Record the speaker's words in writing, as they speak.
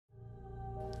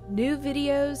New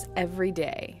videos every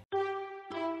day.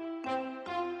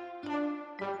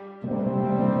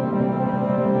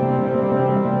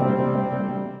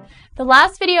 The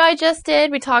last video I just did,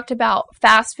 we talked about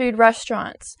fast food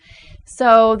restaurants.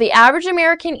 So the average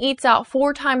American eats out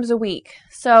 4 times a week.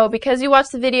 So because you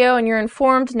watched the video and you're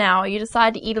informed now, you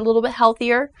decide to eat a little bit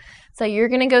healthier. So you're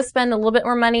going to go spend a little bit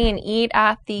more money and eat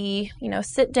at the,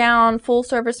 sit down, full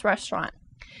service restaurant.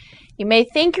 You may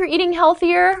think you're eating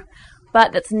healthier,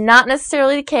 but that's not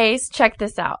necessarily the case. Check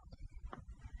this out.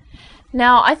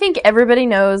 Now, I think everybody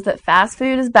knows that fast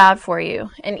food is bad for you.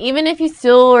 And even if you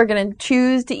still are going to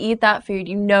choose to eat that food,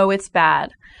 you know it's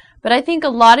bad. But I think a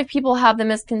lot of people have the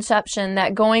misconception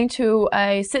that going to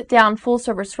a sit-down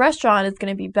full-service restaurant is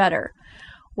going to be better.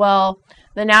 Well,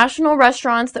 the national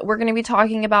restaurants that we're going to be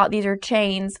talking about, these are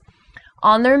chains,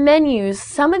 on their menus,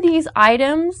 some of these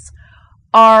items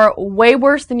are way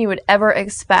worse than you would ever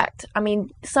expect. I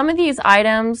mean, some of these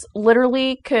items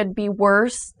literally could be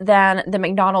worse than the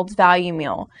McDonald's value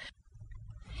meal.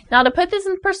 Now, to put this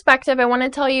in perspective, I want to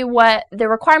tell you what the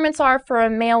requirements are for a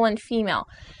male and female.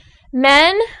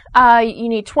 Men, you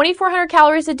need 2,400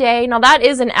 calories a day. Now, that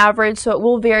is an average, so it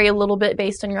will vary a little bit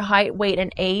based on your height, weight,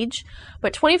 and age.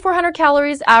 But 2,400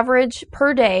 calories average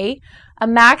per day, a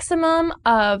maximum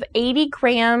of 80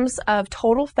 grams of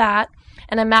total fat,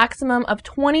 and a maximum of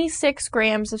 26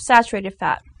 grams of saturated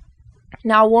fat.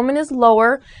 Now, a woman is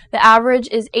lower. The average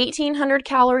is 1,800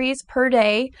 calories per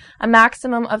day, a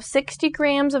maximum of 60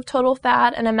 grams of total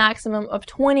fat, and a maximum of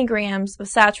 20 grams of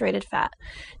saturated fat.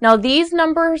 Now, these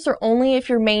numbers are only if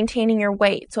you're maintaining your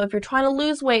weight. So if you're trying to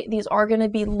lose weight, these are going to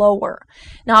be lower.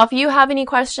 Now, if you have any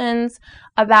questions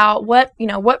about what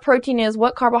protein is,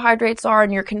 what carbohydrates are,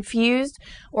 and you're confused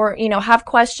or, have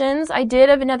questions, I did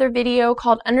have another video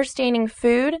called Understanding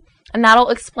Food, and that'll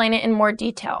explain it in more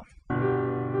detail.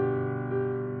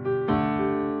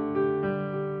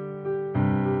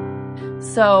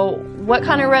 So, what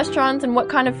kind of restaurants and what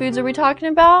kind of foods are we talking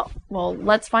about? Well,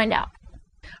 let's find out.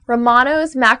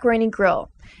 Romano's Macaroni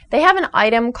Grill. They have an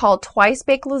item called twice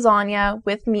baked lasagna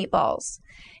with meatballs.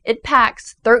 It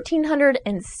packs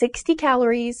 1,360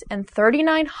 calories and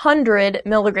 3,900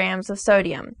 milligrams of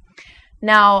sodium.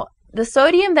 Now, the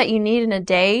sodium that you need in a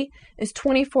day is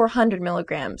 2,400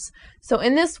 milligrams. So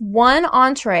in this one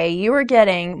entree, you are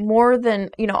getting more than,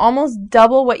 almost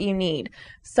double what you need.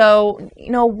 So,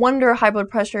 no wonder high blood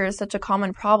pressure is such a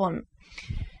common problem.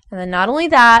 And then not only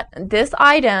that, this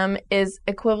item is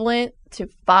equivalent to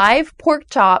 5 pork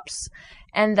chops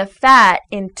and the fat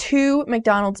in 2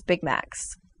 McDonald's Big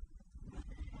Macs.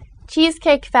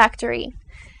 Cheesecake Factory.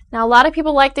 Now, a lot of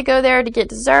people like to go there to get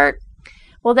dessert.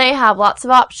 Well, they have lots of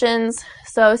options.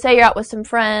 So say you're out with some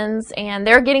friends and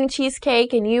they're getting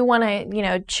cheesecake and you want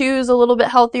to, choose a little bit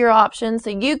healthier option.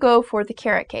 So you go for the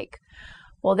carrot cake.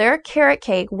 Well, their carrot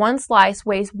cake, one slice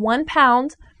weighs 1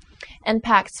 pound and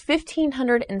packs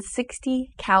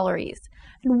 1,560 calories.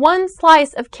 And one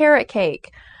slice of carrot cake,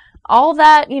 all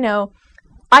that,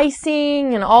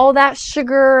 icing and all that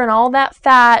sugar and all that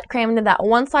fat crammed into that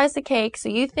one slice of cake. So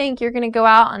you think you're going to go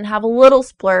out and have a little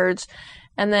splurge.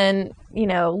 And then,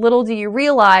 little do you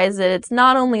realize that it's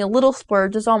not only a little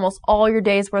splurge, it's almost all your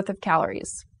day's worth of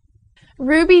calories.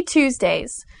 Ruby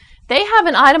Tuesdays. They have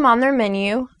an item on their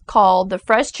menu called the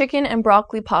fresh chicken and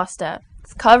broccoli pasta.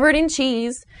 It's covered in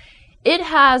cheese. It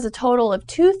has a total of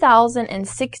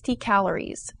 2,060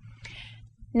 calories.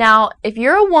 Now, if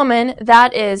you're a woman,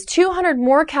 that is 200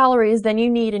 more calories than you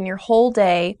need in your whole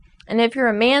day. And if you're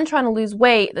a man trying to lose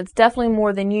weight, that's definitely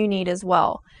more than you need as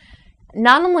well.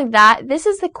 Not only that, this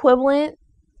is equivalent,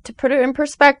 to put it in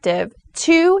perspective,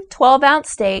 2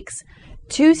 12-ounce steaks,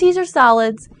 2 Caesar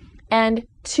salads, and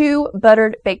 2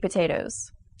 buttered baked potatoes.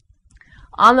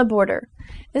 On the Border.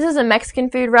 This is a Mexican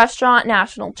food restaurant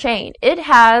national chain. It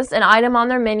has an item on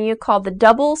their menu called the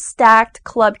Double Stacked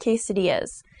Club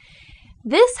Quesadillas.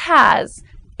 This has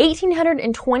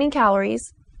 1,820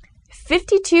 calories,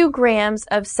 52 grams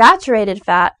of saturated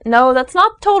fat. No, that's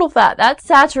not total fat. That's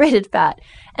saturated fat.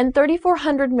 And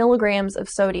 3,400 milligrams of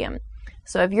sodium.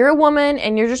 So if you're a woman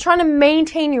and you're just trying to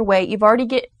maintain your weight, you've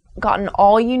already gotten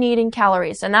all you need in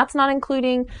calories. And that's not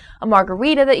including a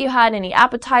margarita that you had, any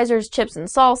appetizers, chips and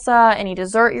salsa, any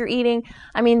dessert you're eating.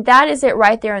 I mean, that is it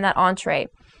right there in that entree.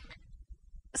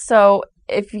 So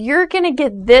if you're going to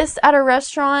get this at a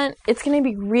restaurant, it's going to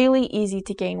be really easy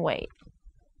to gain weight.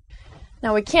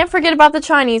 Now, we can't forget about the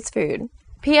Chinese food.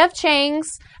 P.F.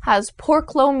 Chang's has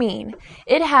pork lo mein.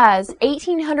 It has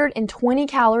 1,820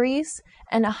 calories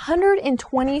and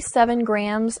 127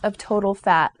 grams of total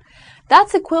fat.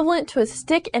 That's equivalent to a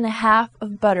stick and a half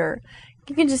of butter.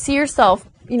 You can just see yourself,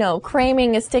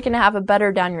 cramming a stick and a half of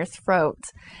butter down your throat.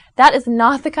 That is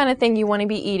not the kind of thing you want to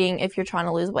be eating if you're trying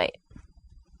to lose weight.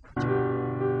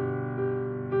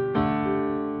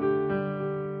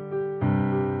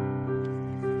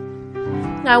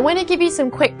 Now, I want to give you some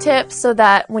quick tips so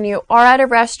that when you are at a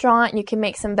restaurant, you can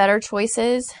make some better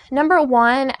choices. Number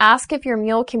one, ask if your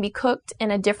meal can be cooked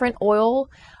in a different oil.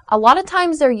 A lot of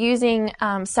times they're using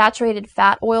saturated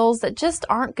fat oils that just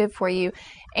aren't good for you.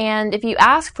 And if you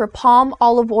ask for palm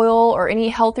olive oil or any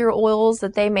healthier oils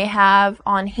that they may have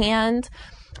on hand,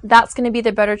 that's going to be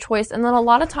the better choice. And then a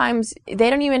lot of times they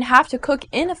don't even have to cook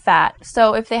in a fat.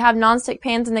 So if they have nonstick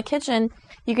pans in the kitchen,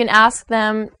 you can ask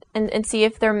them and see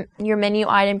if your menu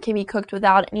item can be cooked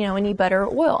without any butter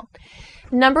or oil.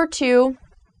 Number two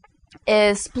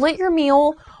is split your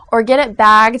meal or get it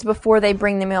bagged before they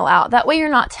bring the meal out. That way you're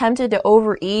not tempted to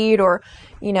overeat or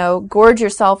gorge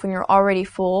yourself when you're already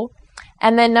full.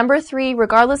 And then number three,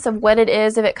 regardless of what it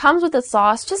is, if it comes with a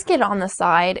sauce, just get it on the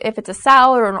side. If it's a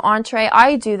salad or an entree,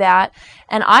 I do that.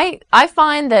 And I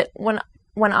find that when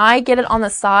I get it on the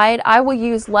side, I will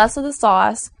use less of the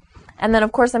sauce. And then,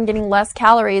 of course, I'm getting less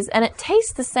calories. And it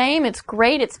tastes the same. It's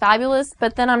great. It's fabulous.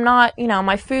 But then I'm not,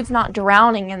 my food's not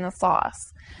drowning in the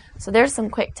sauce. So there's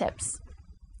some quick tips.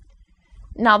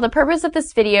 Now, the purpose of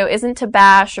this video isn't to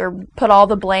bash or put all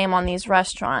the blame on these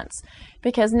restaurants.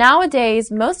 Because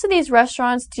nowadays, most of these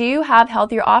restaurants do have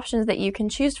healthier options that you can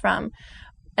choose from.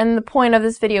 And the point of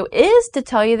this video is to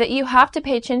tell you that you have to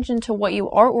pay attention to what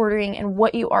you are ordering and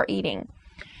what you are eating.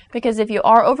 Because if you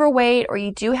are overweight or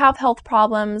you do have health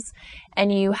problems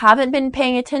and you haven't been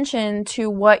paying attention to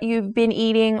what you've been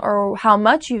eating or how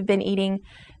much you've been eating,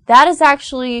 that is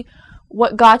actually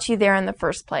what got you there in the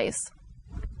first place.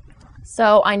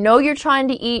 So I know you're trying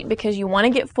to eat because you want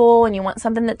to get full and you want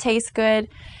something that tastes good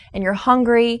and you're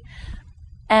hungry.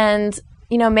 And,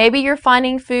 maybe you're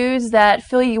finding foods that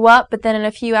fill you up, but then in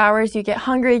a few hours you get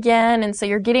hungry again. And so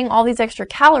you're getting all these extra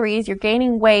calories, you're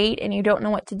gaining weight, and you don't know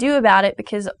what to do about it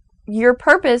because your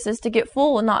purpose is to get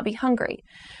full and not be hungry.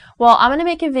 Well, I'm going to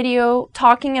make a video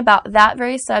talking about that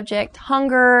very subject,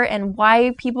 hunger, and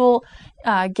why people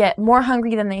get more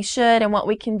hungry than they should and what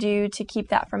we can do to keep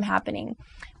that from happening.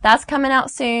 That's coming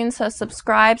out soon, so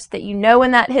subscribe so that you know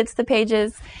when that hits the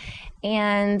pages.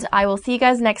 And I will see you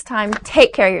guys next time.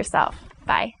 Take care of yourself.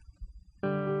 Bye.